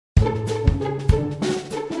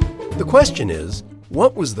The question is,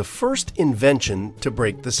 what was the first invention to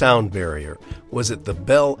break the sound barrier? Was it the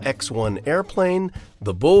Bell X-1 airplane,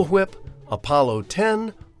 the bullwhip, Apollo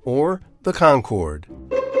 10, or the Concorde?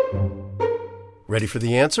 Ready for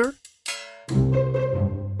the answer?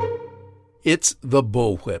 It's the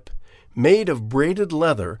bullwhip. Made of braided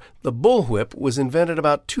leather, the bullwhip was invented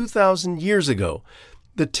about 2,000 years ago.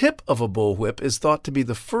 The tip of a bullwhip is thought to be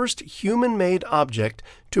the first human-made object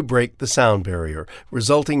to break the sound barrier,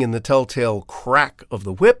 resulting in the telltale crack of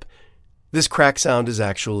the whip. This crack sound is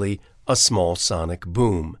actually a small sonic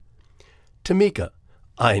boom. Tamika,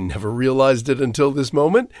 I never realized it until this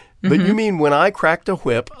moment, but you mean when I cracked a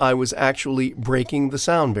whip, I was actually breaking the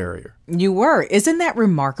sound barrier? You were. Isn't that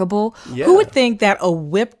remarkable? Yeah. Who would think that a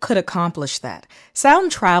whip could accomplish that?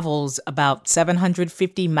 Sound travels about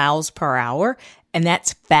 750 miles per hour, and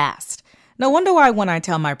that's fast. No wonder why when I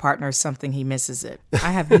tell my partner something, he misses it.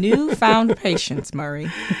 I have newfound patience,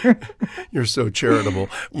 Murray. You're so charitable.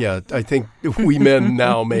 Yeah, I think we men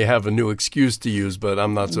now may have a new excuse to use, but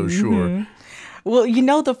I'm not so sure. Well, you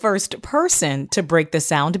know, the first person to break the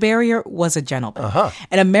sound barrier was a gentleman,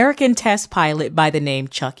 an American test pilot by the name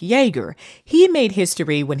Chuck Yeager. He made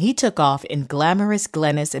history when he took off in glamorous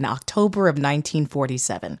Glennis in October of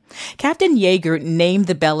 1947. Captain Yeager named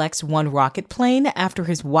the Bell X-1 rocket plane after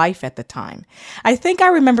his wife at the time. I think I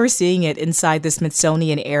remember seeing it inside the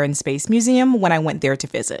Smithsonian Air and Space Museum when I went there to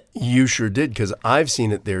visit. You sure did, because I've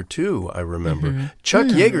seen it there too, I remember. Chuck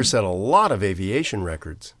Yeager set a lot of aviation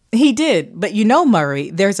records. He did, but you know,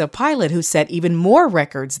 Murray, there's a pilot who set even more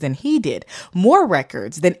records than he did, more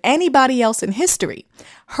records than anybody else in history.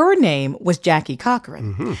 Her name was Jackie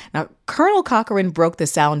Cochran. Now, Colonel Cochran broke the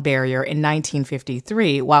sound barrier in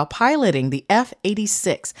 1953 while piloting the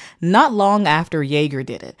F-86, not long after Yeager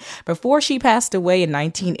did it. Before she passed away in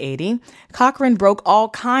 1980, Cochran broke all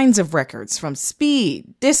kinds of records from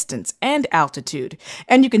speed, distance, and altitude.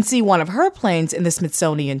 And you can see one of her planes in the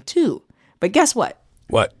Smithsonian, too. But guess what?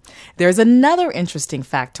 What? There's another interesting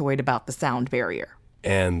factoid about the sound barrier.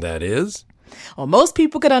 And that is? Well, most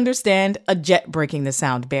people could understand a jet breaking the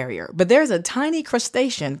sound barrier, but there's a tiny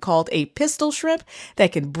crustacean called a pistol shrimp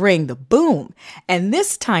that can bring the boom. And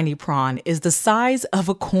this tiny prawn is the size of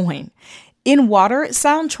a coin. In water,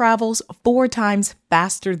 sound travels 4 times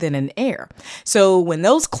faster than in air. So when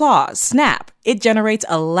those claws snap, it generates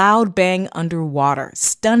a loud bang underwater,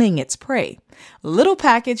 stunning its prey. Little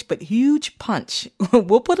package, but huge punch.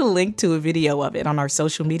 We'll put a link to a video of it on our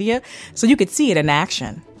social media so you could see it in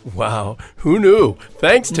action. Wow, who knew?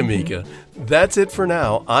 Thanks, Tamika. That's it for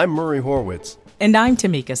now. I'm Murray Horwitz. And I'm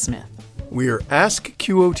Tamika Smith. We're Ask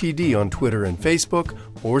QOTD on Twitter and Facebook,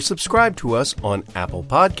 or subscribe to us on Apple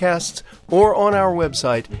Podcasts or on our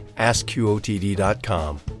website,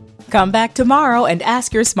 AskQOTD.com. Come back tomorrow and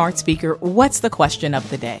ask your smart speaker, what's the question of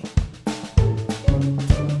the day?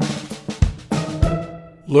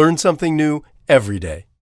 Learn something new every day.